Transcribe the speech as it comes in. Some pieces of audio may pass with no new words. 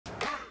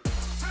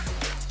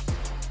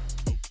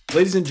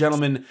Ladies and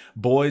gentlemen,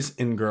 boys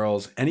and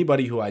girls,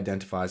 anybody who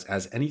identifies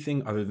as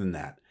anything other than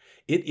that,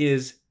 it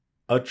is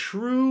a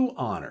true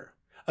honor,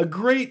 a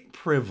great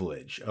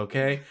privilege,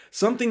 okay?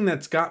 Something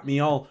that's got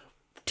me all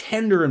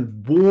tender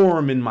and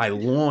warm in my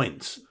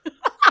loins,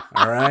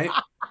 all right?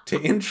 To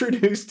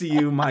introduce to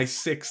you my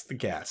sixth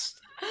guest.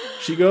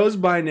 She goes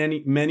by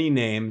many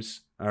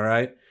names, all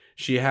right?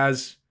 She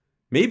has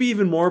maybe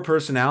even more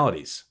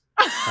personalities.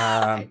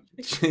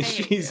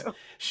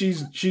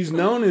 She's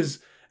known as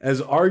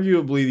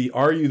arguably the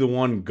Are You the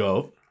One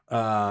GOAT.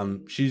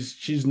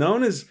 She's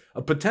known as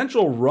a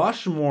potential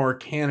Rushmore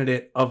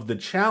candidate of the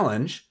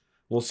challenge.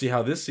 We'll see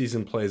how this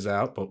season plays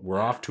out, but we're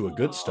off to a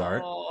good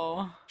start.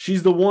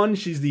 She's the one,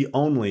 she's the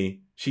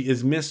only. She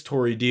is Miss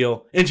Tori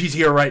Deal, and she's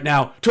here right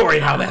now. Tori,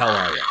 how the hell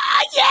are you?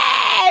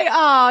 Yay!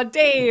 Oh,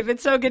 Dave,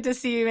 it's so good to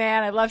see you,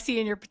 man. I love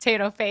seeing your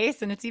potato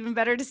face, and it's even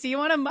better to see you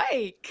on a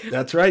mic.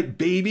 That's right,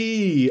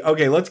 baby.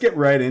 Okay, let's get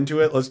right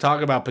into it. Let's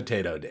talk about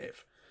Potato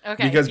Dave.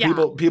 Okay. Because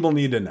people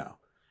need to know.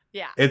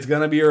 Yeah. It's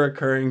going to be a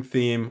recurring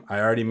theme. I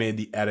already made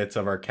the edits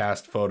of our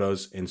cast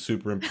photos and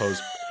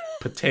superimposed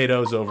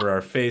potatoes over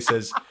our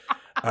faces.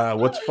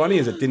 What's funny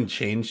is it didn't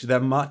change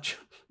them much.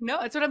 No,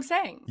 that's what I'm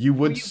saying. You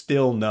would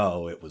still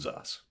know it was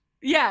us.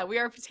 Yeah, we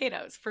are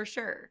potatoes for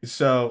sure.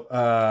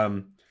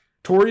 So,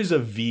 Tori's a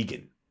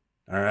vegan.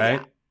 All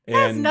right.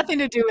 Yeah. It has nothing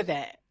to do with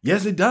it.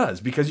 Yes, it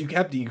does. Because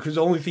the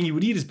only thing you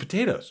would eat is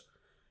potatoes.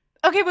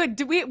 Okay, but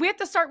do we have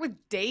to start with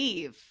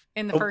Dave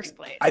in the first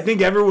place? I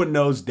think everyone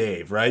knows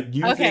Dave, right?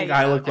 You think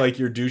I look like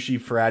your douchey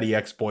fratty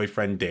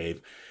ex-boyfriend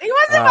Dave. He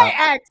wasn't my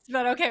ex,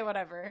 but okay,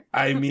 whatever.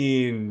 I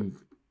mean,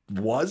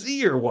 was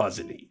he or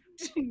wasn't he?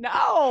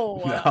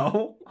 No.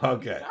 No?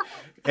 Okay.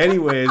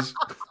 Anyways,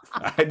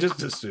 I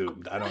just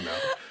assumed. I don't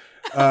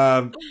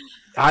know.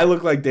 I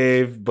look like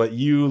Dave, but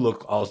you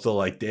look also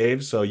like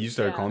Dave. So you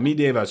started calling me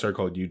Dave. I started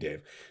calling you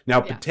Dave. Now,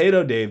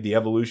 Potato Dave, the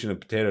evolution of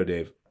Potato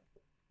Dave.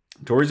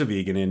 Tori's a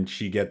vegan and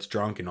she gets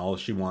drunk and all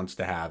she wants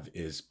to have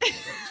is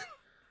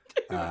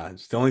potatoes.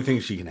 It's the only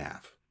thing she can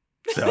have.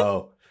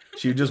 So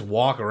she would just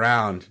walk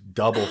around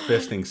double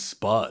fisting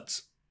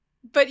spuds.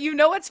 But you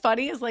know what's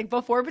funny is like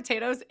before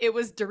potatoes, it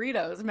was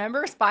Doritos.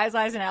 Remember Spies,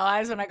 Lies, and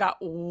Allies when I got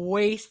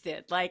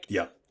wasted? Like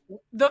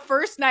the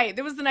first night,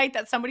 there was the night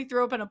that somebody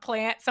threw up in a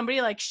plant.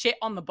 Somebody like shit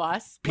on the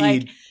bus.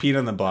 Peed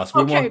on the bus.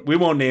 We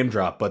won't name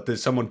drop, but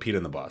someone peed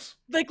on the bus.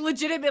 Like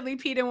legitimately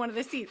peed in one of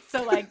the seats.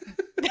 So like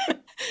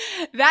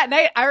that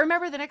night, I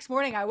remember the next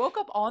morning I woke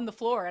up on the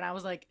floor and I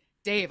was like,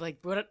 Dave,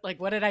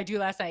 what did I do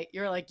last night?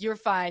 You're like, you're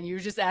fine. You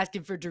were just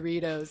asking for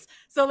Doritos.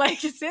 So like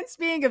since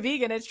being a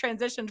vegan, it's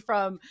transitioned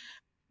from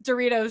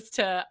Doritos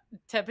to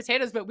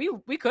potatoes, but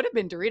we could have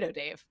been Dorito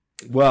Dave.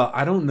 Well,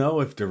 I don't know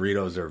if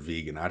Doritos are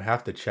vegan. I'd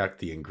have to check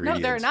the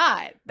ingredients. No, they're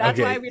not. That's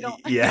why we don't.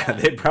 Yeah,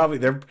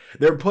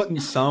 they're putting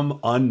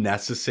some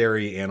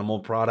unnecessary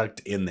animal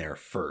product in there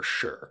for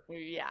sure.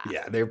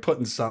 Yeah, they're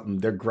putting something.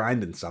 They're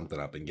grinding something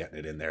up and getting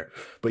it in there.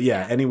 But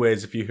yeah.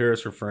 Anyways, if you hear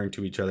us referring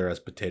to each other as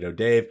Potato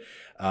Dave,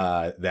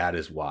 that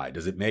is why.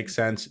 Does it make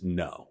sense?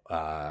 No.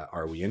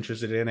 Are we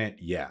interested in it?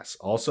 Yes.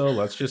 Also,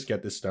 let's just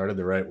get this started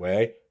the right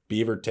way.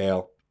 Beaver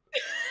tail.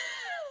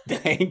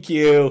 Thank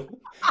you.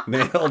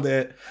 Nailed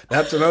it.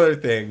 That's another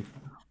thing.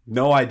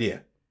 No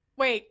idea.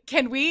 Wait,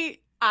 can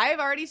we? I've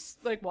already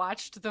like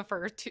watched the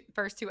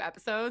first two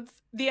episodes.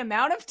 The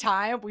amount of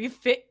time we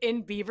fit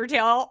in Beaver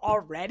Tail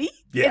already.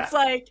 Yeah. It's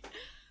like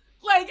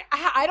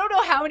I don't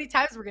know how many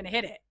times we're gonna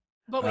hit it.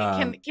 But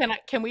wait,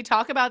 can we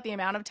talk about the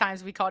amount of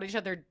times we called each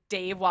other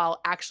Dave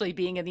while actually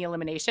being in the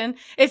elimination?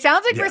 It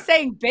sounds like we're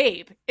saying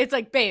babe. It's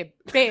like babe,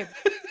 babe,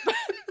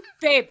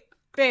 babe,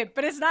 babe,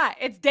 but it's not.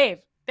 It's Dave.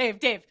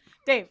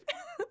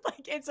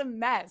 Like it's a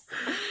mess.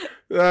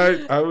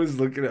 I was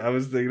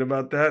thinking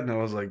about that and I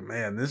was like,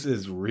 man, this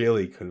is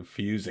really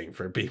confusing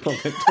for people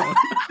that don't.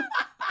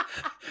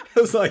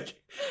 It's like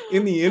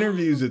in the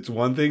interviews, it's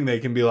one thing they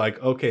can be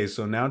like, okay,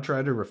 so now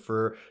try to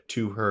refer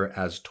to her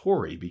as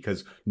Tori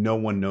because no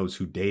one knows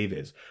who Dave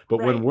is.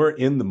 But when we're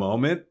in the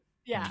moment,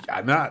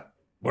 I'm not.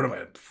 What am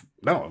I?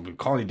 No, I'm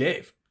calling you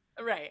Dave.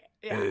 Right.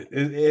 Yeah.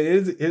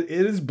 It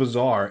is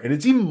bizarre, and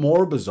it's even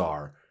more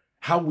bizarre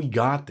how we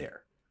got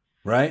there.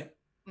 Right?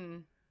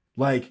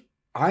 Like,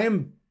 I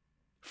am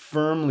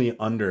firmly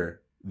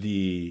under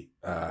the,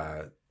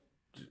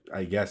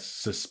 I guess,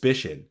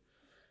 suspicion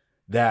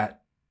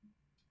that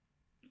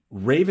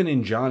Raven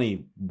and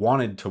Johnny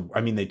wanted to,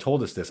 I mean, they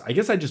told us this. I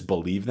guess I just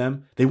believe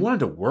them. They wanted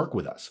to work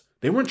with us.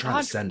 They weren't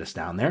trying to send us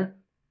down there.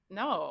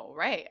 No,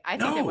 right. I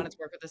think they wanted to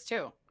work with us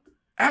too.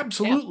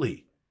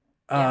 Absolutely.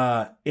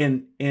 Yeah.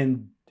 And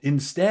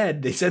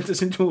instead, they sent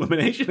us into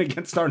elimination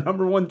against our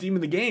number one team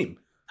in the game.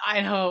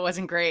 I know, it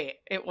wasn't great.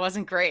 It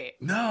wasn't great.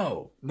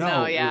 No,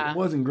 it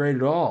wasn't great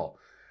at all.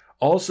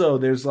 Also,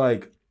 there's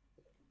like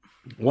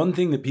one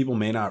thing that people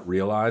may not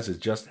realize is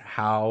just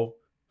how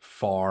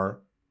far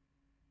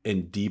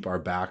and deep our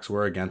backs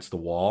were against the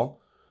wall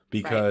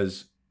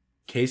because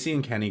Casey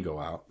and Kenny go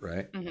out,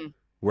 right? Mm-hmm.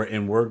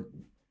 We're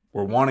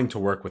wanting to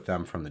work with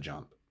them from the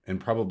jump and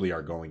probably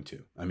are going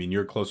to. I mean,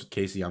 you're close with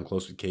Casey. I'm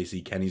close with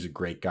Casey. Kenny's a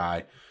great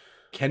guy.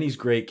 Kenny's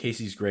great.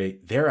 Casey's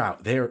great. They're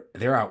out. They're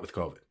out with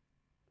COVID.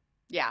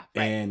 Yeah.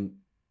 Right. And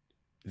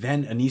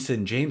then Anissa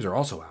and James are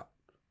also out.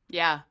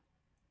 Yeah.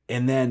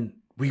 And then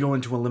we go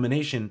into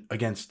elimination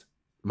against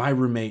my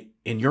roommate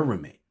and your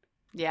roommate.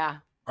 Yeah.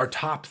 Our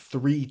top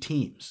 3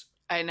 teams.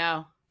 I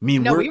know. I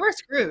mean, we were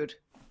screwed.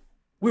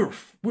 We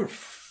were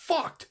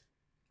fucked.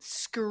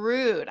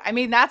 Screwed. I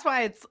mean, that's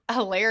why it's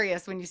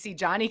hilarious when you see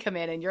Johnny come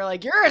in and you're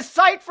like, you're a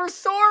sight for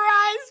sore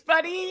eyes,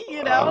 buddy,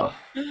 you know?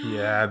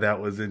 Yeah, that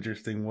was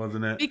interesting,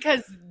 wasn't it?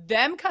 Because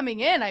them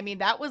coming in, I mean,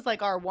 that was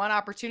like our one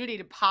opportunity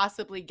to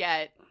possibly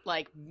get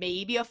like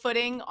maybe a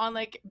footing on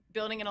like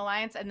building an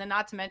alliance. And then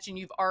not to mention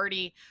you've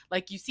already,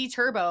 like you see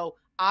Turbo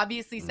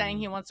obviously saying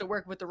he wants to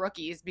work with the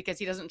rookies because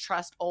he doesn't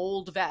trust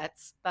old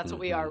vets. That's what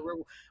we are. We're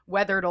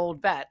weathered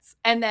old vets.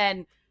 And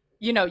then,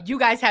 you know, you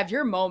guys have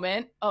your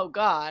moment. Oh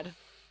God.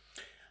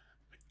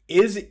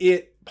 Is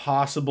it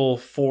possible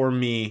for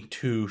me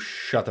to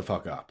shut the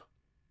fuck up?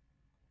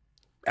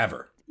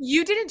 Ever?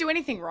 You didn't do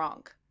anything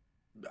wrong.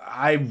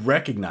 I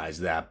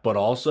recognize that, but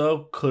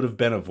also could have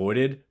been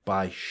avoided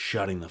by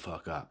shutting the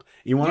fuck up.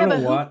 You want to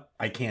know what?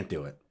 I can't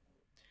do it.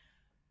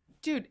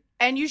 Dude,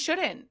 and you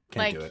shouldn't.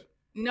 Can't do it.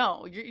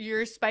 No,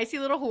 you're a spicy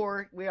little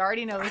whore. We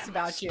already know this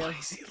about you.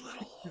 Spicy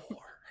little whore.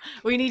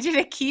 We need you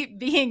to keep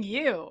being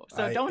you.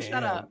 So don't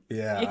shut up.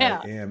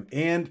 Yeah, I am.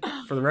 And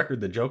for the record,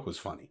 the joke was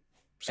funny.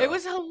 So, it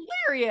was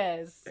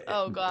hilarious.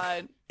 Oh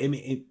God. I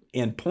mean,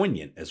 and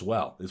poignant as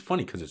well. It's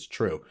funny because it's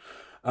true.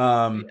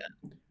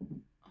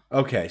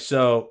 Okay,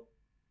 so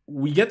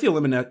we get the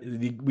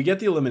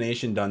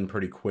elimination done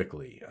pretty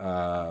quickly.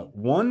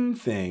 One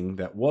thing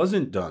that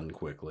wasn't done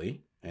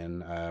quickly,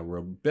 and we're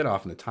a bit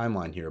off in the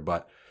timeline here,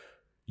 but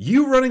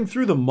you running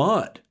through the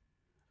mud.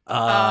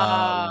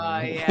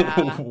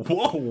 Yeah.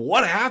 Whoa,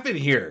 what happened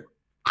here?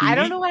 I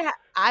don't know what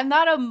I'm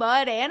not a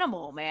mud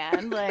animal,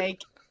 man.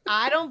 Like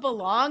I don't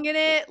belong in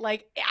it.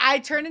 Like I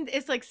turn into,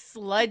 it's like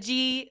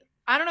sludgy.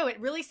 I don't know. It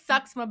really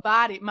sucks my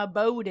body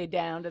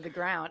down to the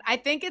ground. I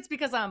think it's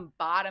because I'm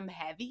bottom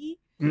heavy.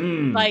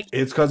 Like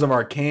it's because of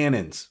our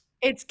cannons.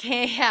 It's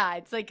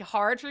like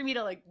hard for me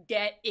to like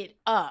get it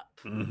up.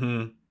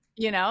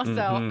 You know,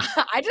 so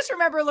I just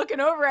remember looking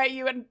over at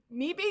you and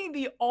me being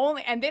the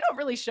only, and they don't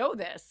really show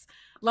this.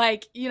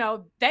 Like, you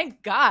know,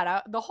 thank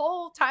God. The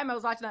whole time I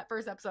was watching that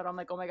first episode, I'm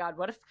like, oh my God,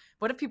 what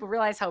if people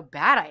realize how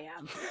bad I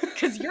am?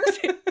 Because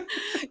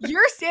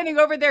you're standing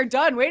over there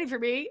done waiting for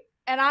me,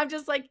 and I'm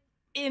just like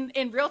in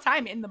real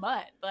time in the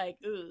mud. Like,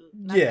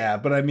 yeah,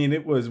 but I mean,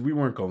 we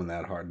weren't going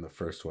that hard in the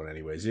first one,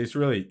 anyways. It's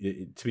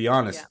really, to be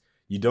honest,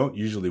 you don't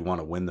usually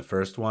want to win the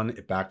first one.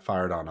 It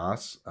backfired on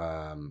us.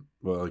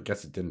 Well, I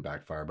guess it didn't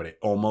backfire, but it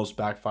almost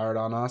backfired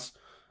on us.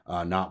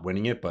 Not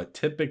winning it, but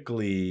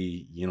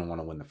typically you don't want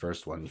to win the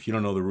first one if you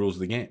don't know the rules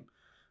of the game.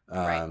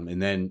 Right.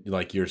 And then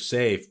like you're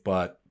safe,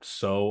 but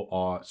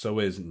so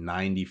is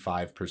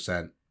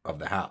 95% of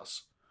the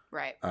house.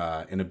 Right.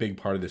 And a big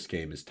part of this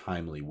game is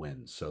timely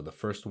wins. So the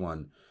first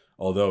one,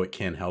 although it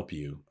can help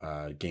you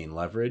gain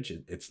leverage,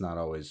 it's not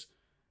always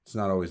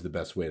the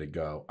best way to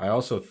go. I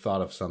also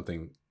thought of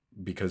something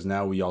because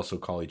now we also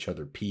call each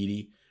other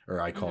Petey. Or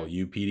I call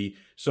you Petey.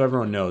 So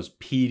everyone knows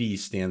PD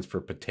stands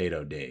for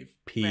Potato Dave.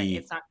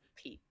 It's not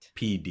Pete.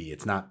 PD.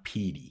 It's not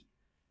PD.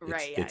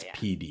 It's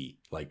PD,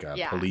 like a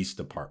police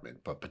department,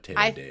 but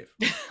Potato Dave.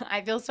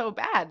 I feel so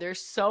bad.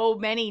 There's so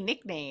many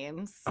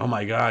nicknames. Oh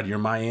my God, you're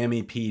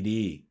Miami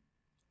PD.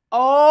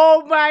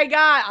 Oh my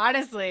God,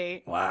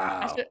 honestly.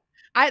 Wow.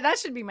 That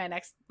should be my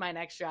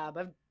next job.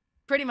 I've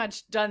pretty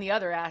much done the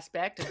other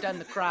aspect. I've done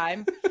the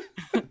crime.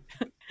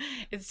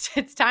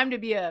 It's time to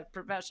be a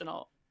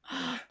professional.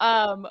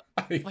 I've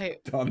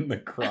done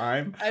the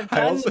crime.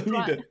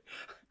 I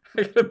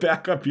gotta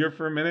back up here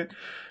for a minute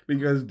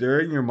because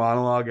during your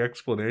monologue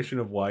explanation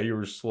of why you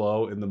were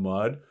slow in the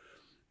mud,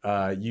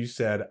 you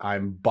said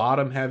I'm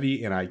bottom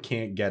heavy and I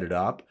can't get it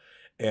up,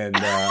 and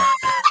I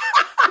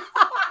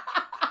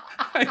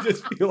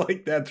just feel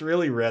like that's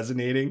really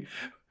resonating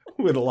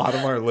with a lot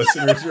of our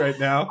listeners right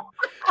now.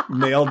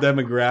 Male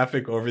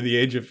demographic over the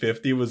age of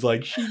 50 was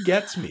like, she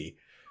gets me.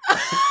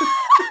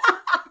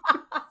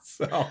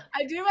 So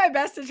I do my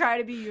best to try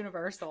to be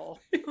universal.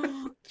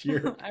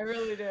 I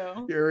really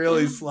do. You're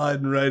really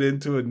sliding right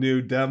into a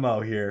new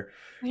demo here.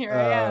 Here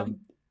I am.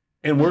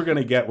 And we're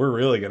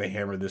really gonna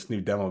hammer this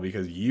new demo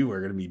because you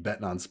are gonna be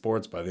betting on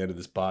sports by the end of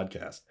this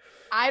podcast.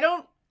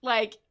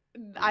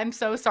 I'm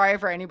so sorry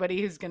for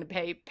anybody who's gonna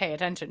pay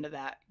attention to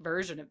that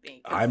version of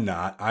me. I'm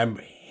not. I'm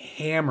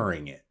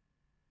hammering it.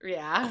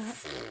 Yeah.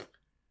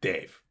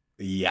 Dave.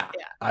 Yeah.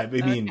 I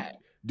mean,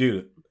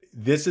 dude.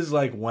 This is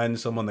like when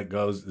someone that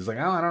is like,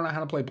 oh, I don't know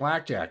how to play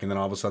blackjack. And then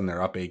all of a sudden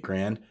they're up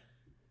 $8,000.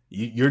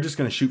 You're just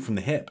going to shoot from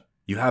the hip.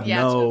 You have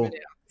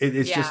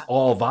it's just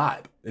all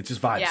vibe. It's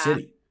just vibe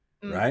city,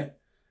 right?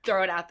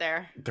 Throw it out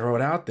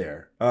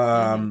there.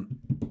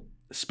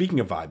 Speaking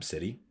of vibe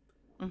city,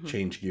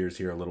 change gears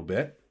here a little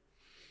bit.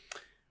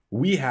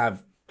 We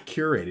have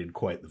curated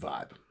quite the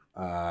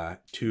vibe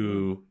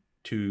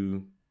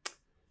to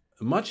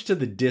much to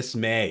the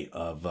dismay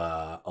of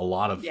a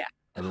lot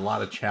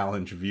of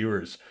challenge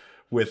viewers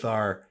with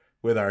our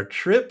with our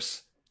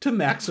trips to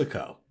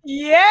Mexico.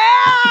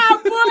 Yeah,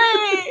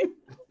 boy.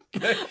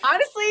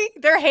 Honestly,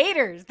 they're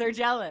haters. They're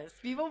jealous.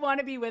 People want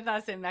to be with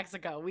us in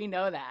Mexico. We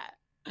know that.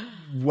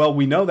 Well,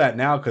 we know that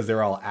now because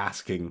they're all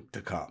asking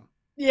to come.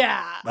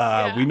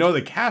 Yeah. We know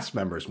the cast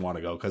members want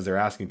to go because they're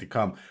asking to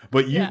come.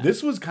 But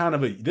this was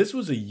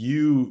a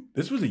you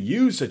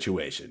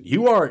situation.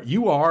 You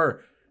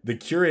are the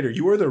curator.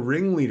 You are the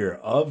ringleader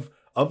of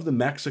the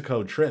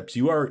Mexico trips.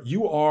 You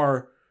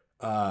are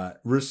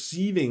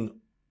receiving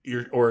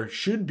or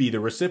should be the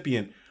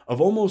recipient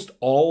of almost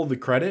all the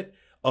credit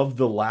of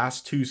the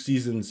last 2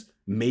 seasons'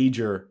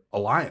 major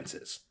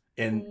alliances.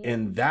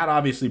 And that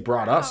obviously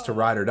brought us to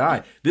Ride or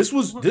Die. This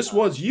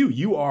was you.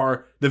 You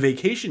are the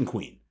vacation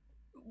queen.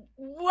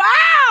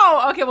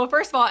 Wow. Okay, well,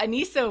 first of all,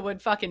 Anissa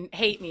would fucking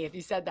hate me if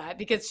you said that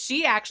because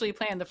she actually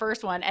planned the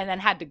first one and then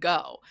had to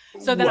go.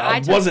 So then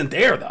I wasn't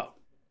there though.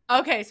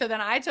 Okay, so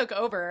then I took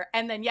over,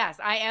 and then yes,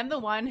 I am the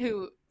one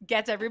who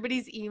gets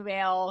everybody's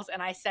emails,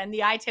 and I send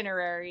the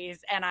itineraries,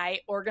 and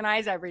I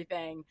organize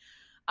everything.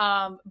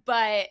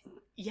 But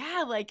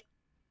yeah, like,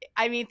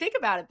 I mean, think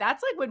about it.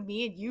 That's like when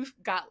me and you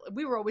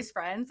we were always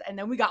friends, and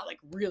then we got like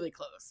really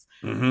close.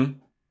 Mm-hmm.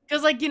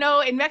 Because, like, you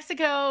know, in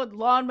Mexico,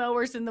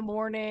 lawnmowers in the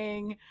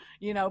morning,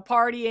 you know,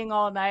 partying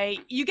all night,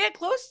 you get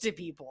close to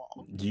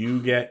people.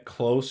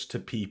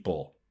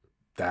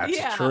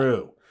 That's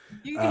true.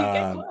 You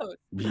get close.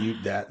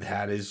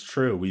 That is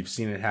true. We've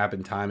seen it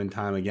happen time and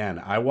time again.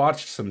 I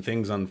watched some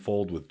things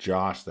unfold with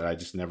Josh that I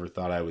just never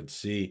thought I would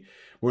see.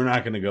 We're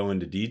not going to go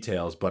into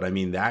details, but I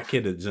mean, that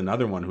kid is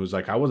another one who's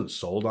like, I wasn't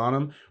sold on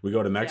him. We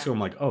go to Mexico. Yeah.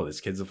 I'm like, oh,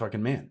 this kid's a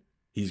fucking man.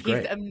 He's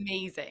great. He's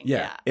amazing.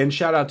 Yeah. And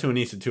shout out to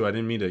Anissa too. I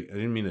didn't mean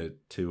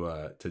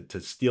to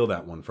steal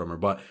that one from her,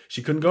 but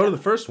she couldn't go to the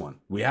first one.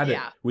 We had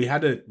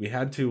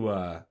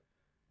to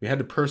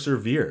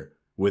persevere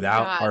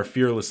without our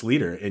fearless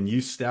leader, and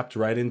you stepped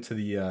right into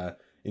the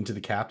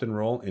captain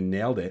role and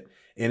nailed it.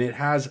 And it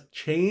has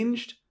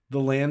changed the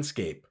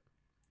landscape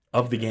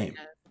of the game,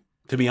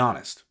 to be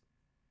honest.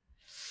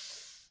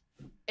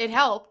 It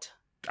helped.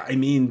 I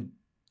mean,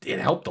 it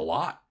helped a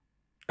lot.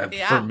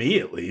 For me,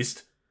 at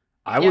least.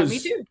 Me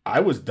too. I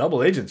was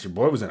double agents. Your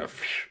boy was in a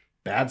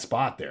bad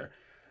spot there.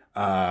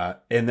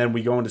 And then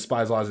we go into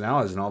Spies, Laws, and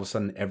Allies, and all of a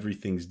sudden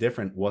everything's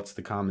different. What's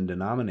the common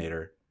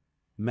denominator?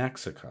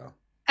 Mexico.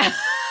 I'm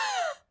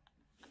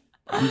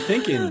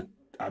thinking,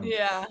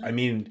 I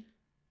mean,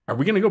 are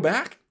we going to go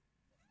back?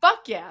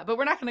 Fuck yeah, but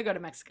we're not going to go to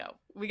Mexico.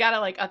 We got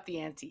to like up the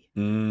ante.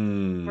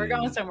 We're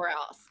going somewhere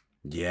else.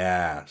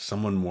 Yeah,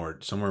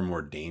 somewhere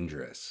more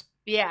dangerous.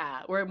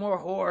 Yeah, where more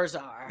whores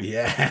are.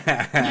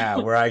 Yeah,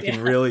 where I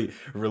can really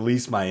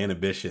release my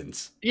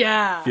inhibitions.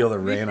 Yeah. Feel the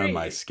rain on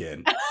my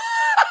skin.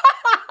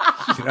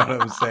 You know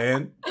what I'm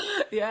saying?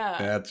 Yeah.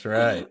 That's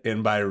right.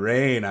 And by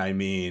rain, I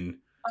mean...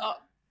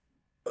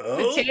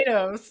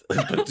 potatoes.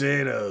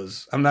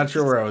 Potatoes. I'm not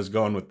sure where I was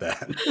going with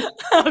that.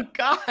 Oh,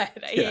 God. I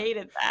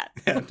hated that.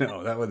 Yeah,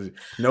 no,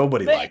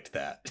 nobody liked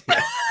that.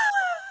 Yeah.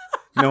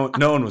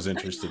 No one was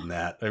interested in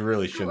that. I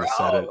really shouldn't have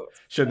said it.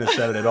 Shouldn't have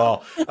said it at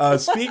all.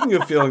 Speaking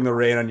of feeling the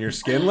rain on your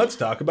skin, let's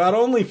talk about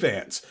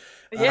OnlyFans.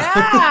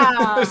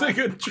 Yeah.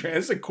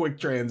 It's a quick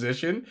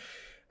transition.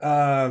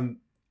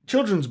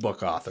 Children's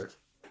book author.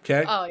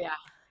 Okay. Oh, yeah.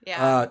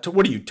 Yeah.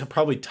 What are you? To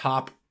probably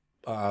top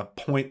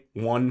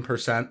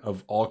 0.1%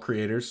 of all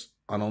creators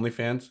on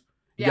OnlyFans.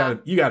 You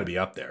got to be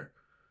up there.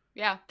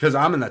 Yeah. Because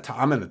I'm in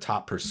the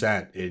top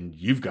percent, and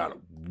you've got a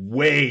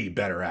way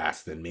better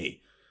ass than me.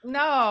 No,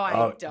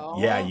 I don't.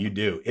 Yeah, you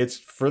do. It's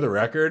for the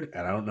record,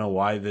 and I don't know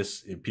why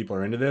if people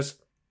are into this.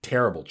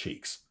 Terrible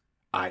cheeks.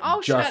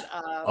 Shut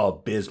up.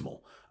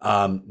 Abysmal.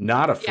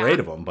 Not afraid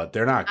of them, but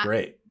they're not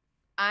great.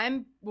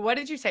 What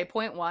did you say?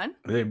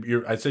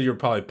 0.1? I said you're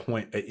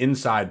probably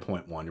inside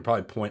 0.1. You're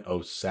probably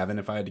 0.07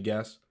 if I had to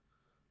guess.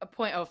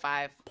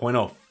 0.05.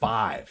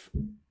 0.05.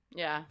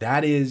 Yeah.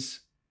 That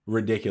is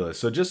ridiculous.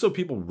 So just so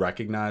people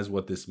recognize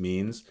what this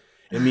means,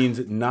 it means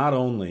not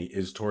only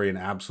is Tori an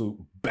absolute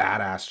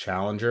badass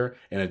challenger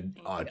and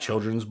a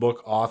children's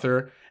book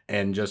author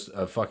and just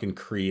a fucking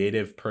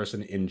creative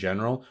person in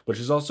general, but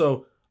she's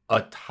also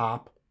a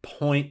top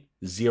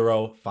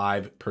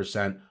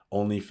 0.05%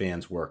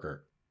 OnlyFans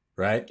worker,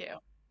 right? Thank you.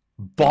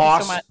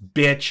 Boss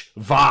bitch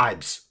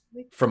vibes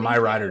from my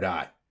Ride or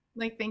Die.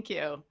 Like, thank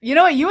you. You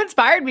know what? You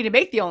inspired me to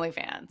make the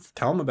OnlyFans.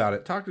 Tell them about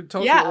it. Tell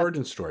us your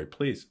origin story,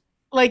 please.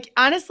 Like,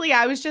 honestly,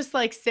 I was just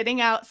like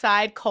sitting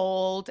outside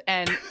cold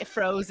and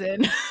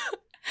frozen.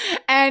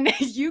 And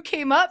you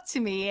came up to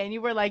me and you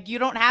were like, you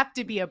don't have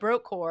to be a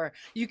broke whore.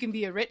 You can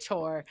be a rich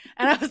whore.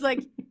 And I was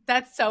like,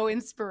 that's so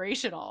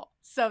inspirational.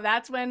 So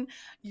that's when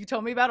you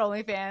told me about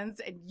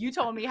OnlyFans and you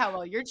told me how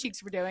well your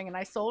cheeks were doing. And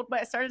I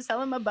started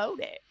selling my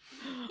booty.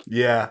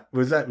 Yeah.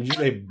 Would you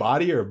say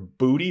body or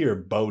booty or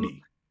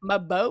bodie? My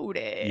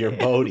booty. Your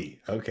booty.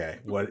 Okay.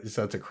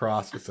 So it's a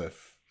cross. It's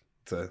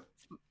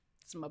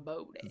my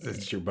booty.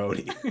 It's your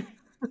booty.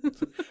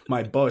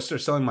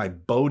 Start selling my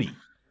booty.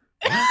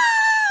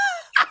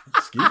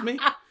 Excuse me?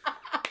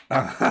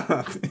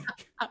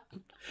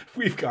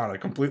 We've gone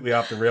completely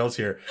off the rails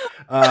here.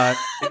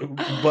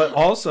 But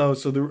also,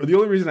 so the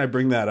only reason I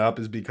bring that up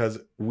is because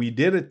we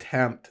did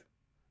attempt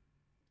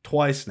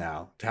twice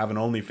now to have an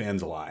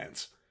OnlyFans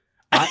alliance.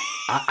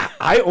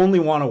 I only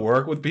want to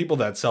work with people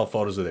that sell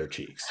photos of their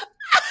cheeks.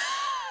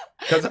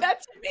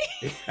 That's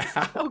me.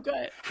 So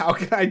good. How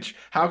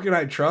can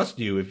I trust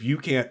you if you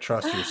can't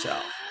trust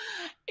yourself?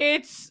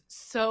 It's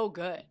so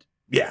good.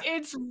 Yeah.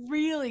 It's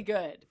really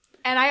good.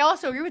 And I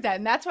also agree with that.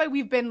 And that's why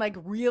we've been like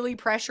really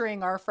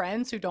pressuring our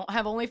friends who don't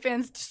have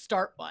OnlyFans to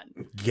start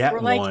one.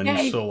 Get one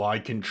so I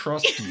can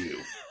trust you.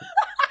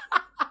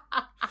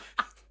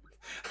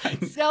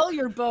 Sell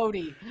your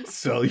Bodie.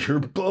 Sell your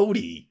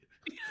Bodie.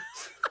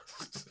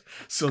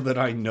 So that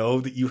I know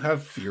that you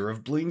have fear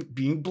of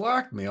being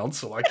blackmailed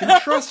so I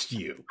can trust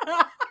you.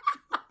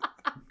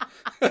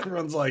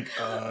 Everyone's like,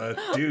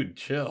 dude,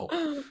 chill.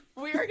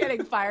 We are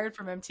getting fired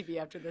from MTV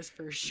after this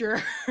for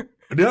sure.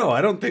 No,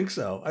 I don't think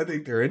so. I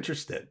think they're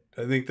interested.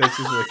 I think this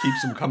is what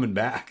keeps them coming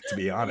back, to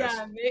be honest.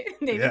 Yeah,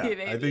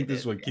 maybe. I think this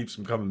is what keeps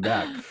them coming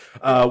back.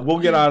 We'll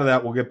get out of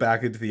that. We'll get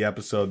back into the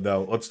episode,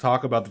 though. Let's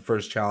talk about the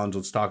first challenge.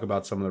 Let's talk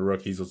about some of the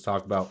rookies. Let's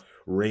talk about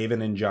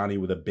Raven and Johnny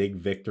with a big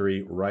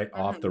victory right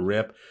off the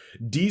rip.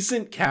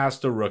 Decent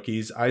cast of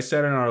rookies. I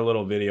said in our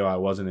little video I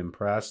wasn't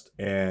impressed,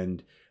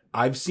 and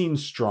I've seen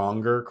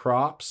stronger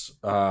crops.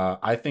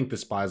 I think the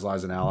Spies,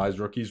 Lies, and Allies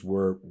rookies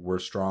were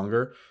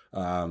stronger.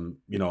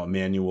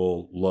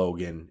 Emmanuel,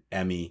 Logan,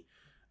 Emmy.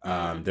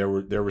 There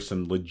were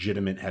some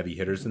legitimate heavy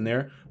hitters in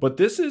there. But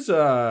this is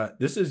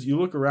you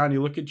look around,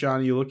 you look at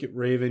Johnny, you look at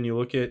Raven, you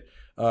look at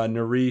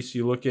Nerys,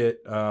 you look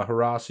at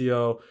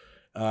Horacio.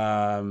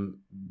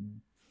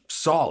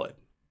 Solid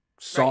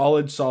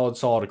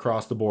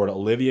across the board.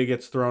 Olivia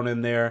gets thrown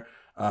in there.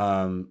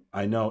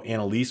 I know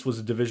Annalise was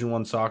a Division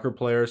I soccer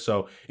player,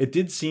 so it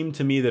did seem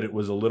to me that it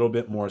was a little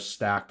bit more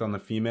stacked on the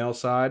female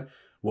side.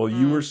 While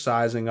you were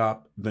sizing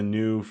up the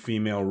new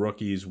female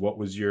rookies, what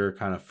was your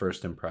kind of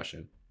first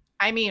impression?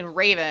 I mean,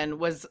 Raven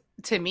was,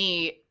 to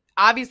me,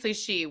 obviously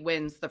she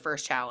wins the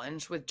first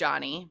challenge with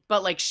Johnny,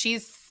 but like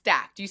she's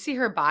stacked. You see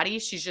her body,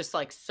 she's just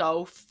like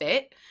so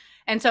fit.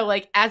 And so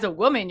like as a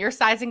woman, you're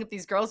sizing up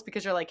these girls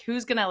because you're like,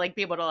 who's gonna like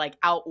be able to like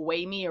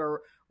outweigh me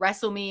or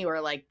wrestle me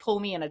or like pull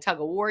me in a tug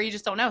of war? You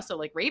just don't know. So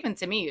like Raven,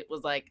 to me, it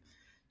was like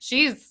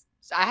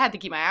I had to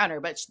keep my eye on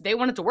her, but they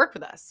wanted to work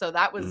with us. So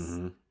that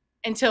was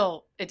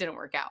until it didn't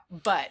work out,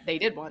 but they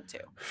did want to.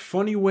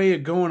 Funny way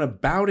of going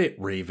about it,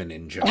 Raven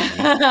and Johnny.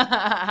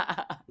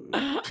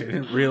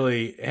 Didn't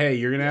really, hey,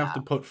 you're going to have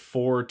to put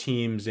 4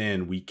 teams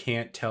in. We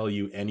can't tell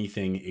you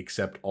anything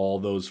except all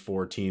those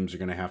 4 teams are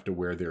going to have to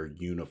wear their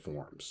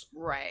uniforms.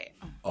 Right.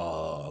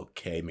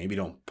 Okay, maybe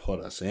don't put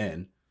us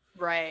in.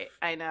 Right,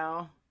 I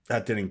know.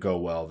 That didn't go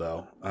well,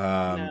 though.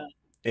 No.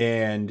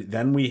 And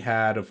then we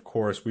had, of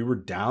course, we were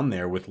down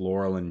there with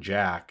Laurel and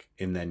Jack,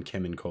 and then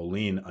Kim and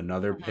Colleen,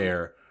 another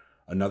pair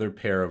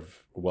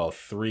of, well,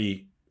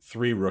 three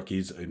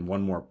rookies and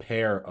one more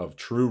pair of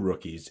true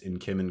rookies in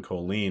Kim and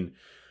Colleen.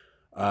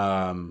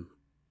 I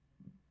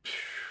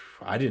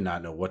did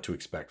not know what to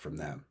expect from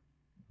them.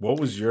 What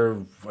was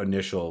your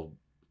initial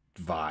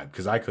vibe?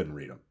 Because I couldn't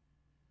read them.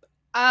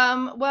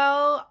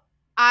 Well,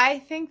 I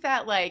think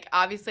that like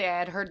obviously I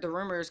had heard the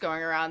rumors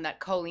going around that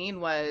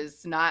Colleen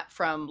was not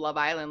from Love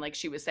Island like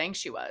she was saying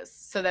she was.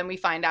 So then we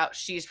find out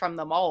she's from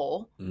the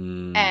Mole,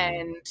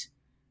 and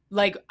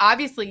like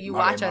obviously you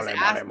watch us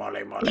ask.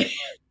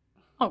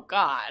 Oh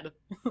God.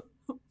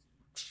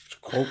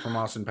 Quote from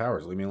Austin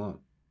Powers. Leave me alone.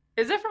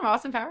 Is it from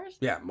Austin Powers?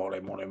 Yeah, mole.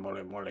 Yeah,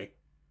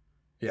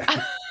 yeah.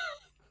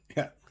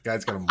 The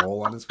guy's got a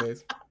mole on his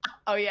face.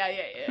 Oh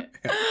yeah.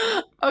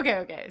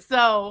 Okay.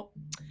 So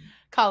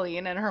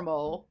Colleen and her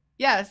mole.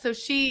 Yeah, so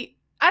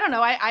I don't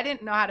know. I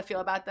didn't know how to feel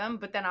about them.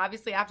 But then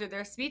obviously after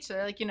their speech,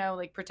 they're like,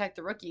 like protect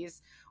the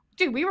rookies.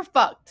 Dude, we were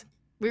fucked.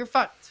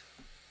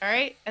 All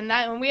right. And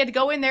when we had to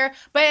go in there,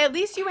 but at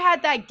least you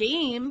had that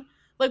game.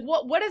 Like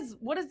what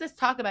does this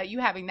talk about you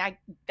having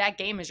that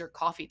game as your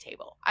coffee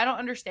table? I don't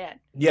understand.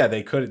 Yeah,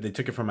 they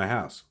took it from my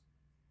house.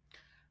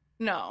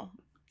 No.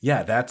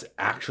 Yeah, that's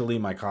actually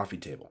my coffee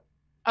table.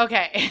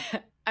 Okay.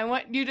 I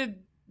want you to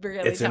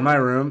really it's in my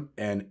room,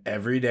 and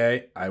every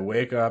day I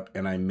wake up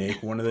and I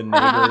make one of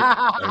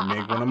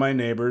my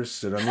neighbors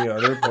sit on the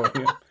other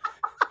podium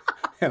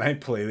and I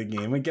play the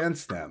game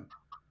against them.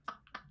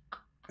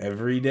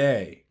 Every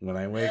day when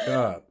I wake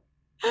up.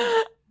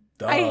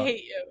 Duh. I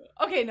hate you.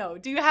 Okay, no.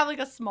 Do you have like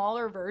a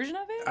smaller version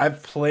of it?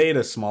 I've played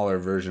a smaller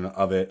version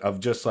of it, of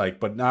just like,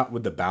 but not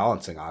with the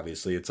balancing,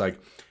 obviously. It's like,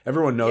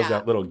 everyone knows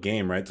that little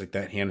game, right? It's like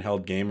that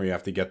handheld game where you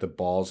have to get the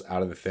balls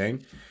out of the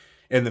thing.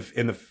 And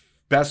the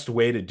best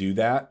way to do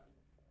that,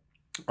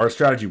 our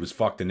strategy was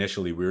fucked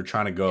initially. We were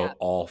trying to go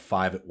all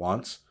 5 at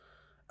once,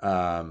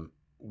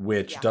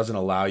 which doesn't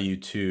allow you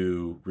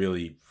to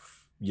really,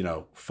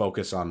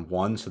 focus on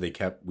one. So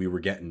we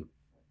were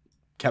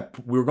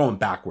going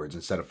backwards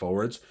instead of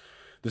forwards.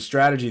 The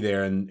strategy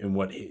there and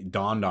what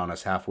dawned on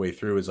us halfway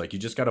through is like, you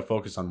just got to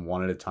focus on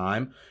one at a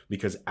time,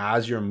 because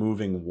as you're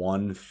moving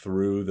one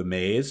through the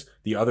maze,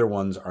 the other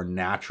ones are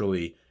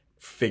naturally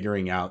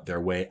figuring out their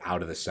way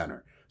out of the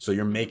center. So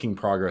you're making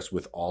progress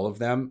with all of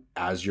them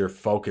as you're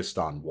focused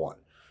on one.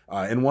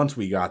 And once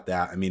we got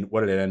that, I mean, what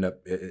did it end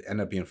up? It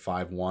ended up being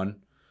 5-1.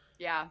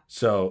 Yeah.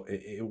 So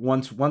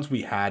once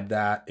we had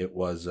that, it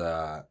was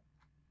kind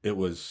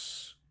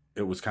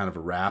of a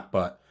wrap.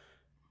 But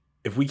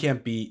if we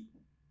can't beat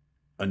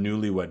a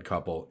newlywed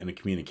couple in a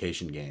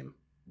communication game,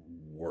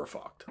 we're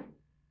fucked.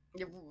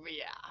 Yeah.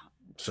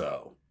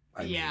 So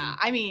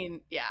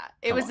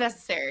it was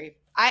necessary.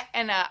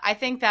 I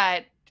think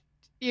that,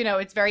 you know,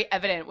 it's very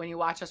evident when you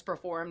watch us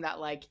perform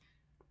that like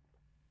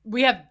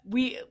we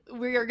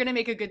are gonna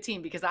make a good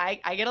team, because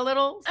I get a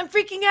little, I'm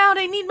freaking out,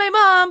 I need my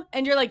mom,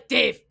 and you're like,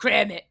 Dave,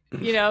 cram it,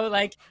 you know,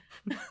 like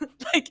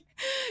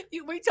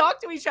we talk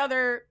to each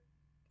other.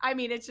 I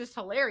mean, it's just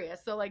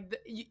hilarious. So like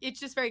it's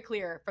just very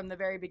clear from the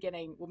very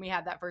beginning when we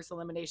had that first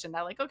elimination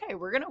that like, okay,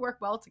 we're gonna work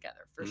well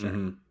together for sure.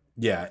 Mm-hmm.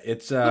 Yeah,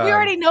 it's but we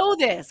already know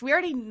this.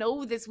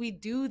 We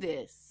do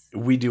this.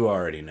 We do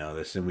already know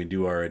this, and we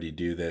do already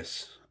do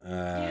this.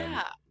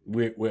 I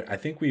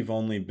think we've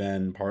only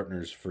been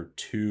partners for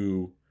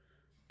 2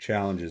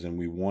 challenges, and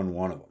we won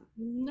one of them.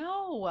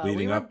 No,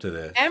 leading up to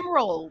this.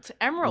 Emerald.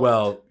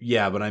 Well,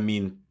 yeah, but I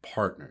mean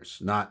partners,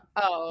 not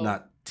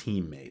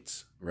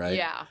teammates, right?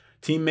 Yeah.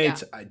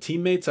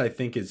 Teammates I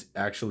think is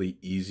actually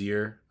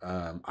easier.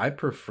 I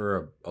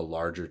prefer a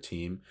larger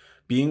team.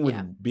 Being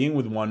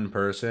with one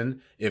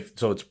person,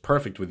 it's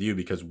perfect with you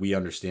because we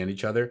understand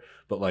each other.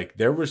 But like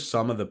there were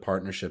some of the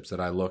partnerships that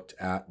I looked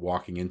at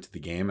walking into the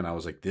game, and I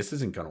was like, this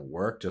isn't gonna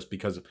work, just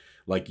because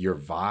like your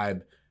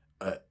vibe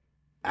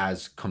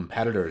as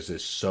competitors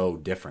is so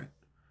different.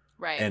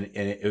 Right. And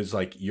it was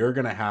like you're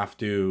gonna have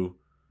to,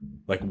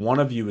 like, one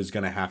of you is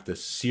gonna have to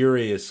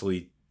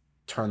seriously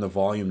turn the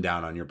volume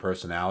down on your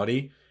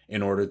personality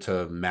in order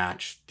to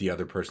match the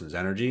other person's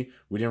energy.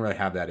 We didn't really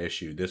have that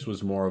issue. This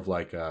was more of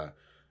like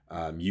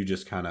you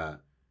just kind of,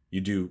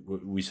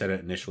 we said it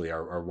initially,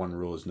 our one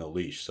rule is no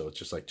leash. So it's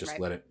just like,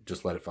 let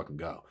it fucking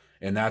go.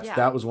 And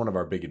that was one of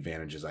our big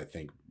advantages, I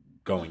think,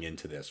 going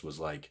into this, was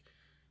like,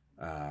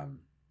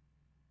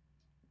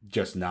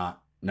 just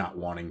not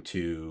wanting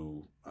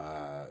to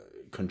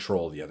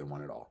control the other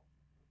one at all.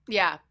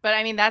 Yeah, but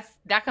I mean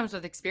that comes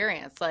with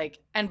experience, like,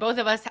 and both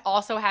of us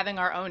also having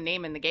our own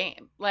name in the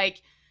game.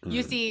 Like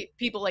you see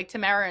people like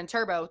Tamara and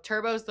Turbo.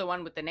 Turbo's the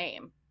one with the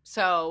name,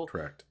 so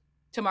correct.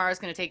 Tamara's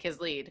going to take his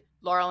lead.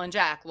 Laurel and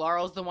Jack.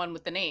 Laurel's the one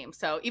with the name.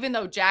 So even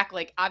though Jack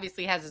like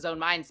obviously has his own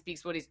mind,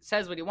 speaks what he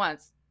says, what he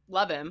wants,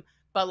 love him,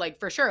 but like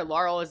for sure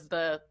Laurel is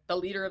the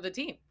leader of the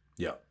team.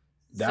 Yeah,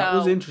 that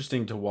was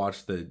interesting to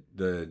watch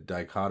the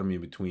dichotomy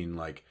between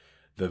like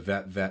the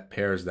vet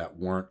pairs that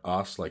weren't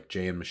us, like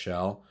Jay and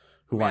Michelle,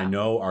 who I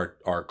know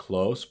are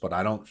close, but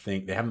I don't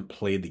think they haven't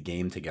played the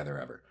game together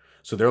ever.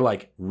 So they're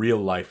like real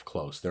life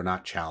close. They're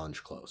not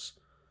challenge close.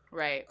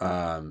 Right.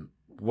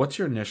 What's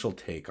your initial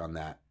take on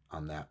that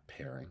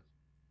pairing?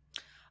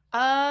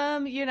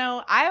 You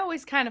know, I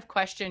always kind of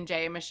question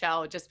Jay and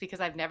Michelle just because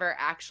I've never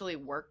actually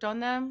worked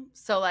on them.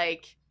 So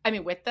like, I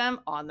mean, with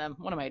them, on them.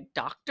 What am I,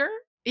 doctor?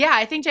 Yeah,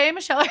 I think Jay and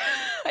Michelle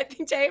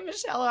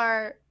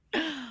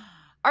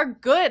are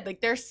good.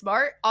 Like they're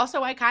smart.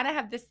 Also, I kind of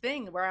have this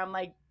thing where I'm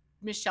like,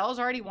 Michelle's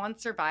already won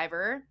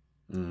Survivor,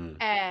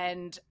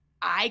 and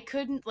I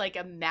couldn't like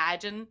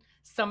imagine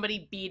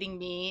somebody beating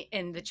me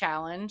in the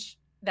challenge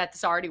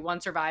that's already won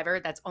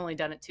Survivor that's only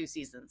done it 2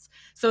 seasons.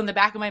 So in the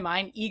back of my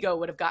mind, ego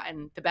would have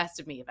gotten the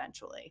best of me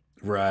eventually.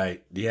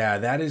 Right. Yeah,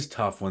 that is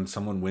tough when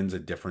someone wins a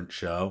different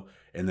show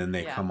and then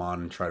they come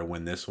on and try to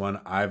win this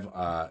one.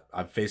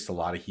 I've faced a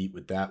lot of heat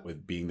with that,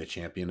 with being the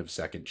champion of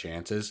Second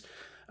Chances.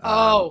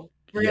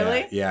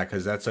 Really? Yeah,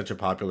 because that's such a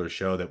popular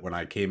show that when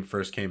I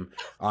first came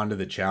onto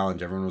the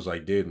challenge, everyone was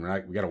like, dude,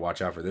 we got to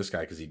watch out for this guy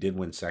because he did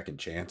win Second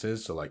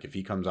Chances. So, like, if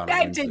he comes on...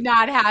 That did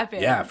not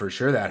happen. Yeah, for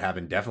sure that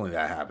happened. Definitely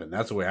that happened.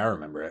 That's the way I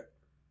remember it.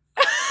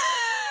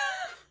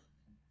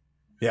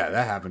 Yeah,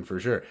 that happened for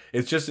sure.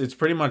 It's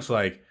pretty much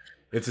like,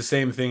 it's the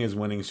same thing as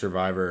winning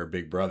Survivor or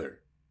Big Brother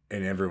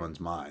in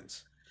everyone's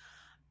minds.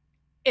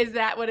 Is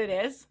that what it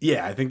is?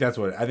 Yeah, I think that's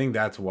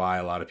why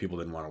a lot of people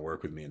didn't want to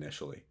work with me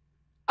initially.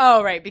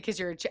 Oh, right, because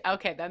you're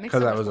okay. That makes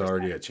sense. Because I was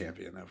already a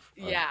champion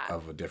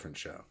of a different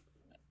show.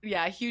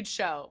 Yeah, huge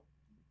show.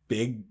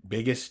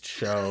 Biggest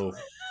show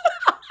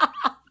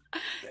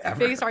ever.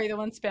 Biggest Are You the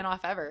One spinoff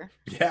ever.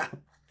 Yeah,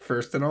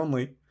 first and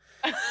only.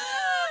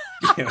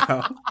 You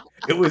know,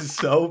 it was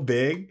so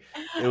big.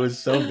 It was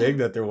so big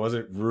that there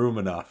wasn't room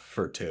enough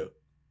for 2.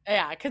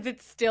 Yeah, because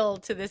it's still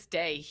to this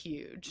day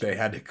huge. They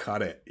had to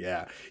cut it.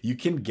 Yeah, you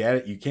can get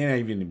it. You can't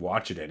even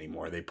watch it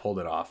anymore. They pulled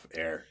it off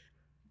air.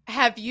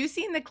 Have you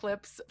seen the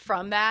clips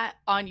from that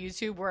on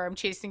YouTube where I'm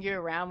chasing you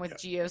around with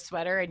Gio's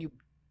sweater and you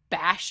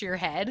bash your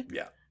head?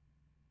 Yeah.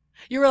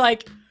 You were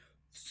like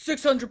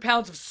 600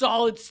 pounds of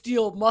solid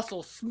steel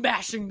muscle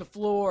smashing the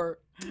floor.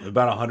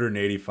 About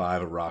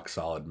 185, a rock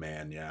solid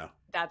man. Yeah.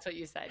 That's what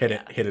you said. Hit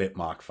it at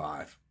Mach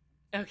 5.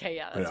 Okay,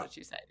 yeah, that's what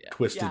you said. Yeah.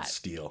 Twisted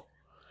steel.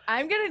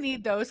 I'm gonna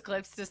need those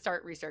clips to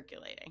start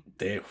recirculating.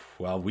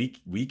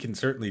 We can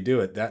certainly do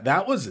it.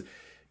 That was,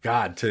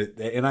 God,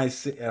 and I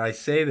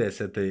say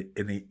this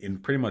in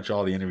pretty much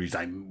all the interviews.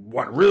 I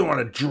really want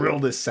to drill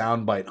this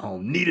soundbite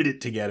home. Needed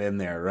it to get in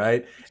there,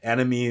 right?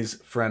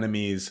 Enemies,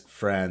 frenemies,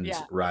 friends,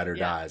 ride or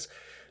dies.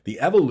 The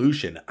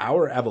evolution,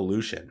 our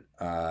evolution,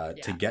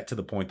 to get to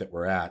the point that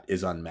we're at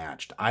is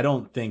unmatched. I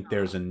don't think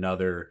there's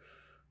another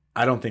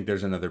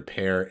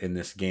pair in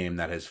this game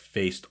that has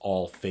faced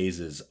all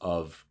phases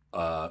of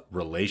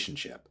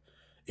relationship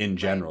in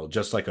general,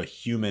 just like a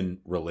human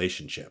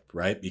relationship,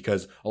 right?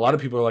 Because a lot of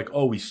people are like,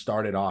 oh, we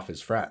started off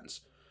as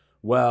friends.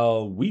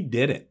 Well, we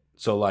didn't.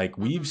 So like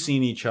we've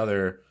seen each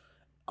other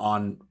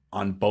on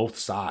both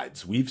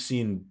sides. We've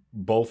seen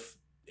both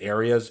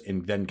areas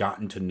and then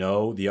gotten to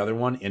know the other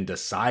one and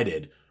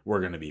decided we're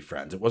going to be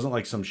friends. It wasn't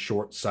like some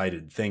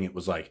short-sighted thing. It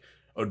was like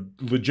a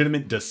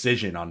legitimate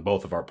decision on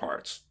both of our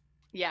parts.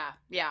 Yeah.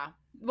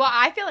 Well,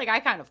 I feel like I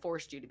kind of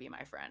forced you to be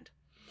my friend.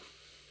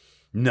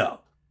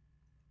 No.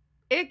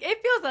 It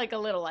feels like a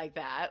little like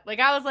that.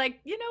 Like I was like,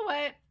 you know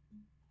what?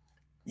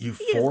 You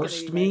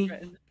forced me?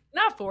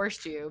 Not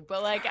forced you,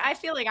 but like I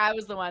feel like I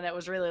was the one that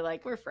was really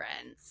like, we're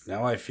friends.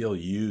 Now I feel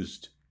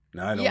used.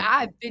 Now I don't. Yeah,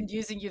 I've been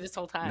using you this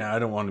whole time. Now I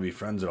don't want to be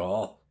friends at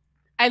all.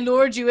 I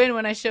lured you in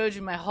when I showed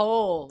you my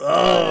hole.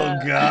 Oh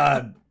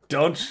God!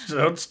 Don't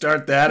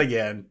start that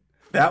again.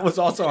 That was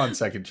also on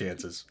Second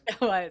Chances. It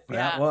was.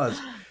 That was.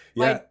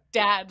 Yeah. My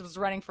dad was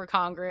running for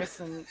Congress,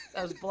 and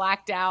I was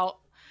blacked out.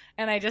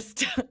 And I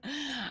just,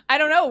 I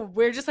don't know.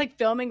 We're just like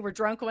filming. We're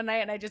drunk one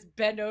night and I just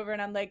bend over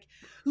and I'm like,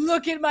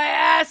 look at my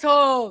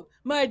asshole.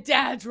 My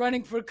dad's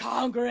running for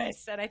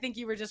Congress. And I think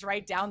you were just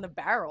right down the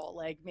barrel,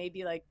 like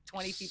maybe like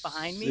 20 feet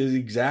behind me. This is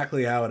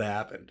exactly how it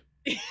happened.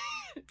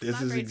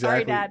 This is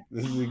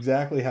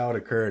exactly how it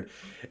occurred.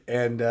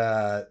 And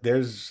I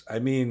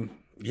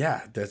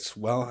guess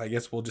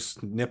we'll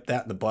just nip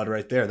that in the bud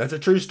right there. That's a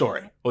true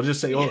story. We'll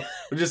just say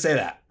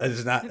that.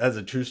 That's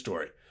a true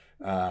story.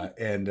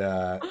 And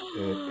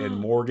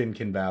Morgan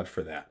can vouch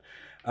for that.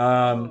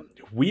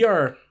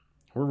 We're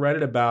right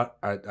at about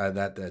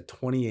that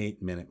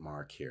 28-minute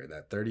mark here,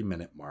 that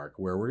 30-minute mark,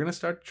 where we're gonna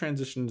start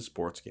transitioning to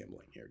sports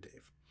gambling here,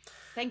 Dave.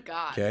 Thank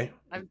God. Okay.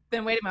 I've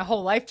been waiting my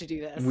whole life to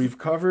do this. We've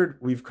covered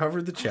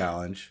the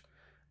challenge.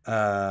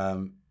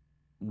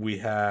 We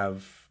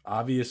have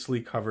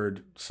obviously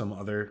covered some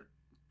other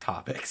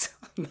topics.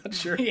 I'm not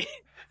sure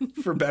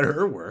for better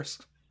or worse.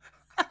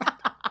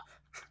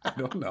 I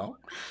don't know.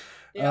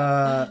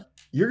 Yeah.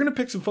 You're going to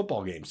pick some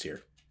football games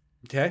here.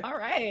 Okay. All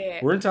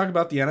right. We're going to talk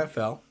about the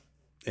NFL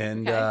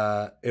and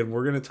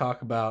we're going to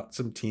talk about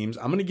some teams.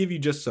 I'm going to give you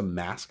just some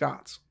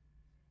mascots.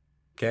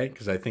 Okay.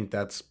 Because I think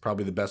that's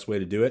probably the best way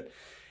to do it.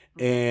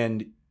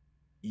 And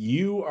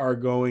you are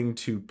going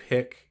to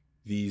pick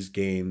these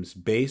games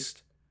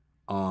based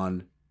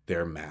on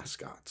their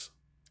mascots.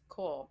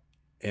 Cool.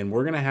 And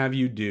we're going to have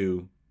you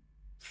do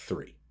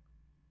 3.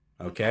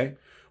 Okay.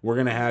 We're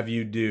going to have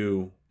you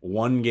do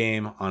one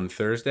game on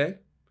Thursday.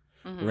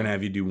 We're going to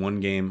have you do one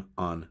game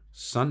on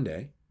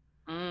Sunday.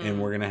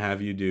 And we're going to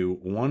have you do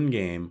one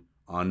game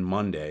on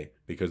Monday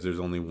because there's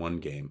only one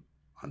game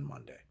on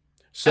Monday.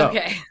 So,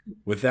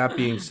 with that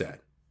being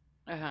said,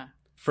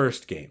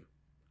 first game,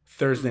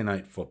 Thursday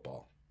night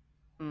football.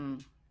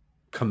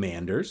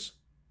 Commanders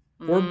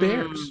or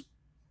Bears?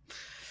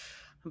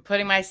 I'm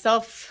putting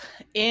myself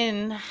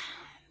in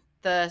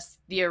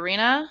the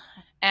arena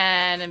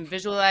and I'm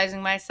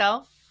visualizing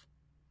myself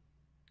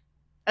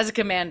as a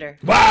Commander.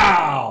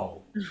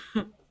 Wow!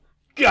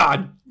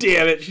 God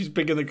damn it, she's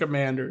picking the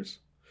Commanders.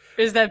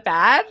 Is that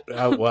bad?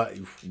 Well,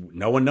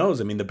 no one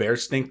knows. I mean, the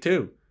Bears stink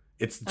too.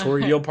 It's the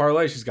Tori Deal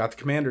parlay. She's got the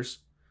Commanders.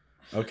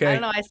 Okay. I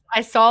don't know.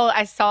 I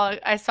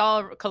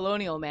saw a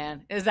Colonial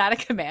Man. Is that a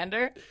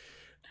Commander?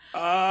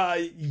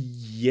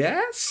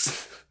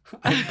 Yes.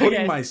 I'm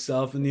putting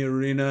myself in the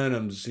arena and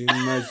I'm seeing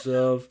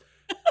myself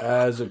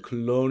as a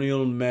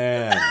Colonial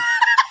Man.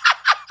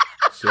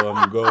 So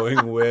I'm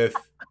going with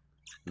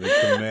the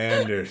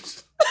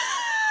Commanders.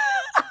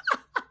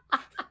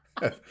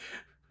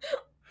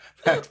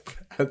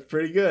 That's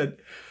pretty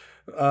good.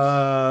 You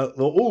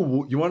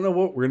want to know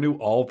what? We're going to do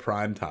all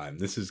prime time.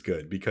 This is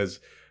good because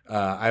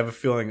I have a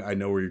feeling I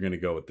know where you're going to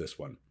go with this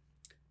one.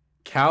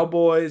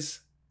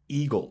 Cowboys,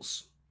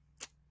 Eagles.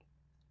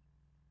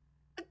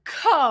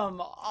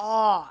 Come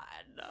on.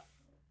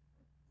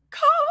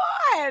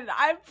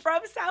 I'm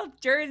from South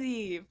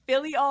Jersey.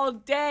 Philly all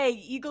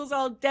day. Eagles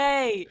all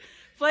day.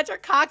 Fletcher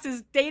Cox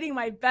is dating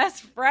my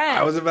best friend.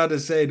 I was about to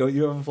say, don't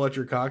you have a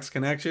Fletcher Cox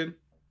connection?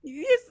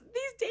 He's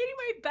dating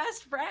my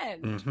best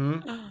friend.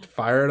 Mm-hmm.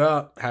 Fire it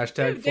up.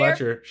 Hashtag Dude,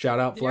 Fletcher. Shout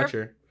out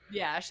Fletcher.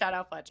 Yeah, shout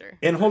out Fletcher.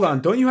 And hold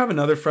on. Don't you have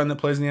another friend that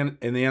plays in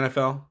the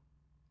NFL?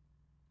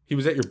 He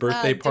was at your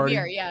birthday party?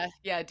 Demir,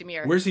 yeah,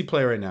 Demir. Where's he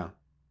play right now?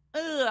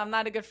 I'm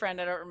not a good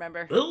friend. I don't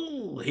remember.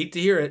 Oh, hate to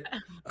hear it.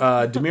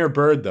 Demir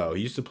Bird, though.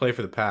 He used to play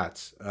for the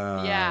Pats.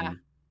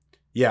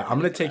 Yeah, I'm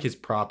going to take his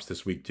props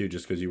this week, too,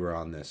 just because you were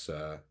on this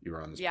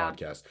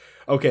podcast.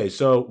 Okay,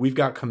 so we've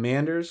got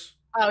Commanders.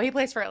 Oh, he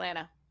plays for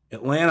Atlanta.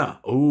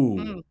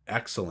 Ooh,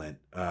 excellent.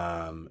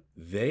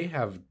 They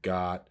have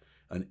got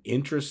an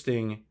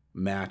interesting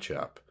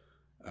matchup.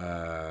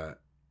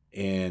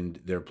 and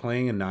they're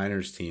playing a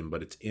Niners team,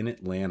 but it's in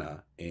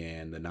Atlanta,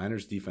 and the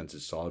Niners defense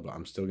is solid, but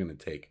I'm still going to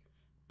take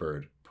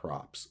Bird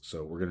props.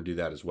 So we're going to do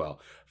that as well.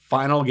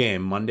 Final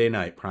game, Monday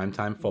night,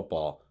 primetime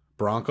football,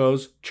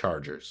 Broncos,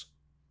 Chargers.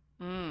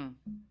 Let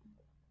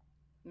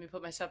me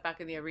put myself back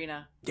in the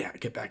arena. Yeah,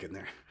 get back in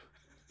there.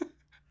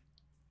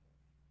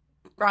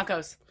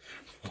 Broncos.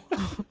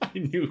 I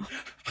knew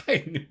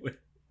it.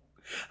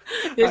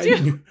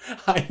 Did you?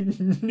 I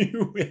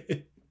knew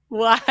it.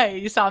 Why?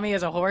 You saw me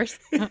as a horse?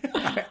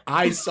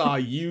 I saw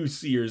you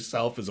see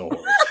yourself as a horse.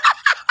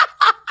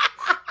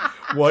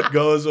 What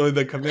goes with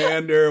the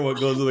commander? What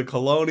goes with a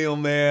colonial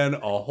man?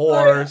 A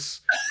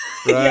horse,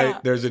 right? Yeah.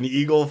 There's an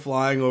eagle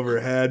flying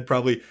overhead.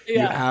 Probably you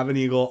have an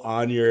eagle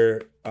on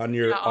your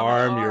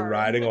arm. You're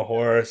riding a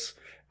horse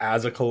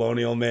as a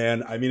colonial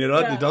man. I mean,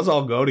 it does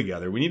all go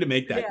together. We need to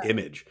make that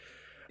image.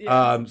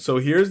 Yeah. So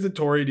here's the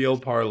Tori Deal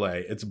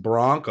parlay. It's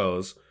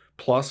Broncos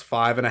plus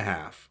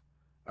 5.5.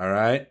 All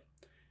right.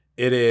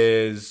 It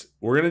is.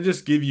 We're gonna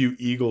just give you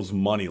Eagles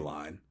money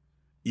line,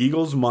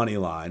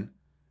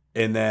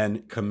 and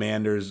then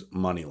Commanders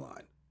money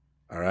line.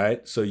 All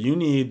right. So you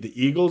need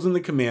the Eagles and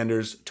the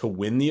Commanders to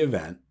win the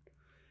event,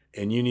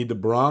 and you need the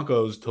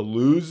Broncos to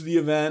lose the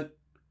event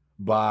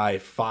by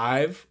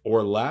 5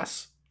 or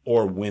less,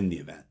 or win the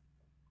event.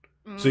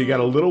 So you got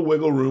a little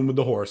wiggle room with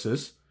the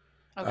horses.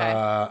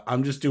 Okay.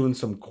 I'm just doing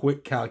some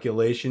quick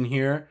calculation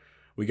here.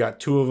 We got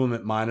 2 of them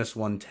at minus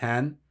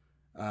 110.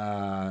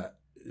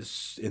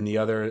 In the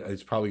other,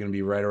 it's probably going to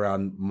be right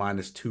around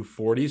minus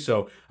 240.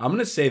 So I'm going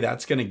to say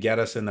that's going to get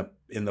us in the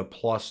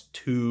plus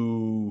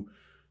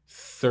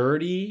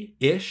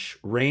 230-ish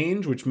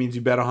range, which means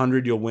you bet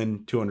 100, you'll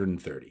win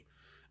 230.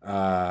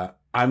 I'm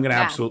going to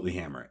absolutely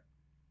hammer it.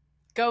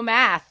 Go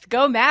math,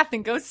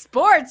 and go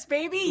sports,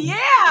 baby.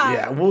 Yeah.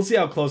 Yeah, we'll see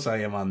how close I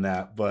am on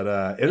that,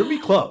 but it'll be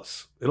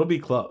close. I'm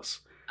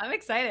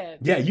excited.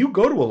 Yeah, you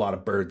go to a lot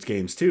of Birds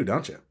games too,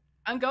 don't you?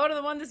 I'm going to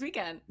the one this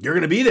weekend. You're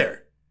going to be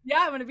there?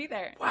 Yeah, I'm going to be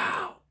there.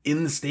 Wow.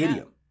 In the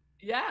stadium?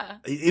 Yeah.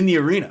 In the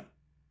arena?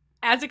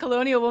 As a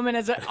colonial woman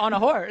on a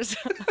horse.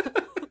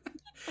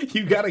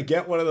 You got to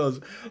get one of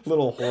those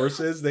little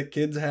horses that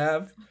kids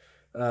have.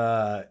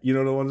 You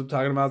know the ones I'm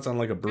talking about? It's on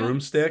like a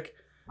broomstick.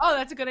 Oh,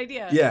 that's a good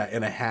idea. Yeah,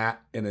 in a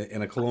hat, in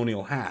a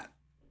colonial hat.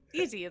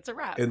 Easy, it's a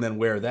wrap. And then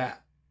wear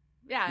that.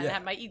 Yeah, and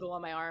have my eagle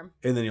on my arm.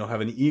 And then you'll have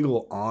an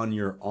eagle on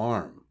your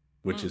arm,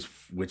 which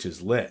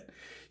is lit.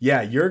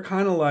 Yeah, you're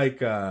kind of like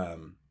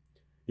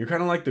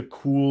the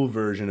cool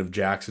version of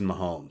Jackson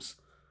Mahomes,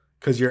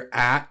 because you're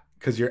at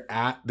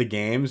the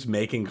games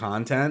making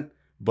content,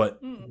 but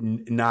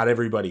not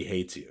everybody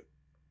hates you.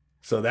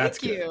 So that's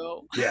good.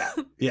 You.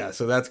 Yeah.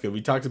 So that's good.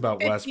 We talked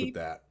about Wes with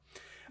that.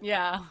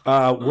 Yeah.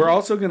 We're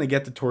also going to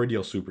get the Tori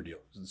Deal Super Deal.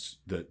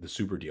 The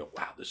Super Deal.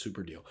 Wow, the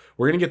Super Deal.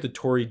 We're going to get the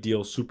Tori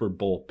Deal Super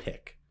Bowl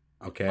pick.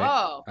 Okay?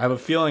 Oh. I have a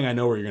feeling I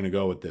know where you're going to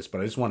go with this, but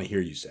I just want to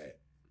hear you say it.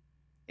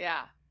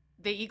 Yeah.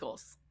 The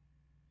Eagles.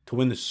 To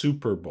win the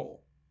Super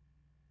Bowl.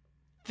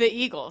 The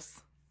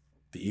Eagles.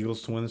 The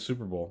Eagles to win the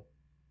Super Bowl.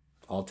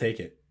 I'll take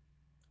it.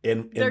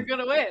 And they're going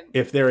to win.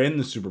 If they're in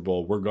the Super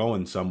Bowl, we're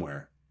going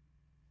somewhere.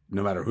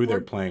 No matter who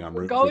they're playing, I'm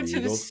rooting for the Eagles.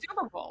 Go to the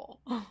Super Bowl.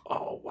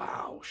 Oh,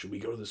 wow. Should we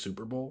go to the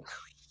Super Bowl?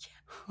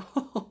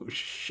 Oh,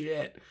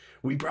 shit.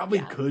 We probably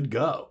could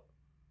go.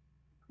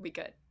 We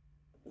could.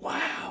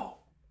 Wow.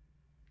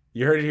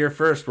 You heard it here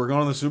first. We're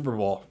going to the Super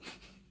Bowl.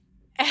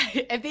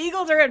 If the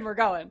Eagles are in, we're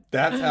going.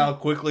 That's how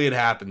quickly it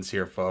happens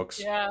here, folks.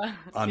 Yeah.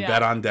 On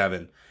Bet on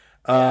Devin.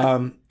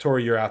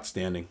 Tori, you're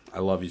outstanding. I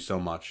love you so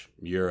much.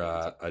 You're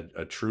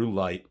a true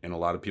light in a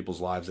lot of people's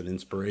lives, and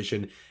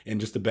inspiration, and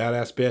just a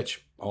badass bitch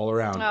all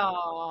around.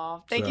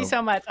 Oh, thank you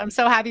so much. I'm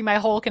so happy my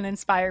hole can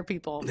inspire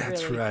people.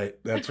 That's right.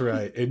 That's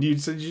right. And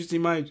did you see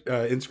my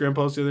Instagram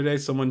post the other day?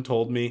 Someone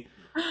told me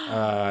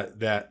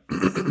that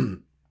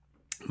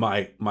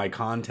my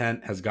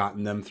content has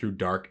gotten them through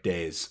dark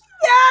days.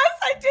 Yes,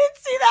 I did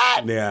see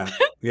that.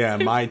 Yeah.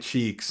 My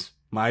cheeks.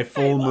 My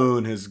full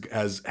moon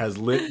has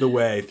lit the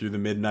way through the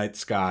midnight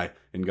sky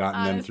and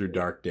gotten them through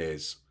dark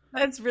days.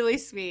 That's really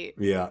sweet.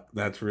 Yeah,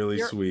 that's really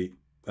sweet.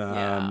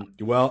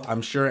 Well,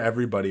 I'm sure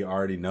everybody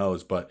already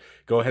knows, but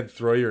go ahead,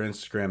 throw your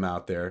Instagram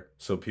out there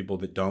so people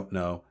that don't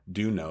know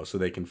do know, so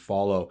they can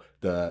follow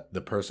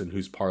the person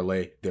whose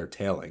parlay they're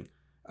tailing.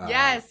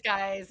 Yes,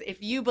 guys,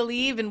 if you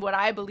believe in what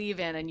I believe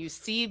in, and you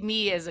see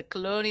me as a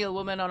colonial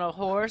woman on a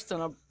horse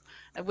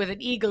with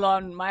an eagle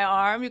on my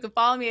arm, you can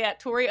follow me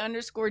at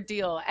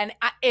Tori_Deal. And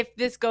if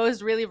this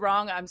goes really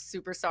wrong, I'm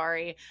super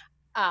sorry.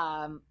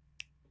 I'll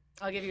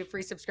give you a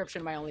free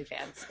subscription to my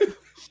OnlyFans.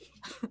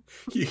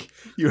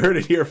 You heard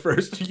it here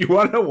first. You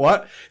want to know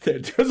what?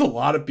 There's a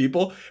lot of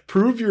people.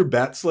 Prove your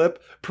bet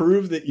slip.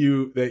 Prove that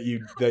you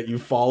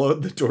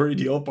followed the Tori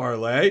Deal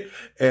parlay,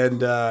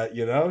 and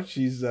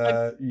she's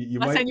I'll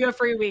send you a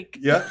free week.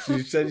 Yeah,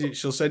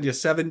 she'll send you a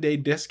 7-day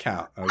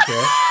discount.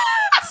 Okay.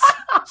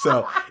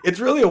 So it's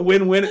really a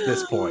win-win at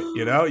this point.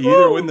 You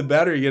either win the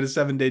bet or you get a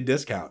 7-day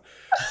discount.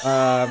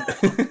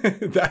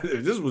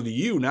 This was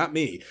you, not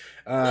me.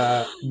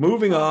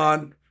 Moving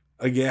on.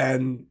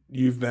 Again,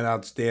 you've been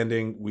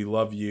outstanding. We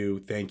love you.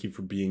 Thank you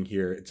for being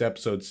here. It's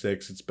episode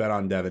 6. It's Bet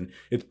on Devin.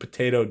 It's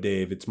Potato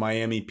Dave. It's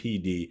Miami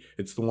PD.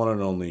 It's the one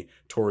and only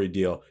Tori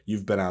Deal.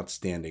 You've been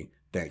outstanding.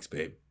 Thanks,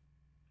 babe.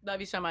 Love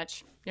you so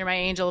much. You're my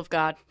angel of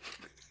God.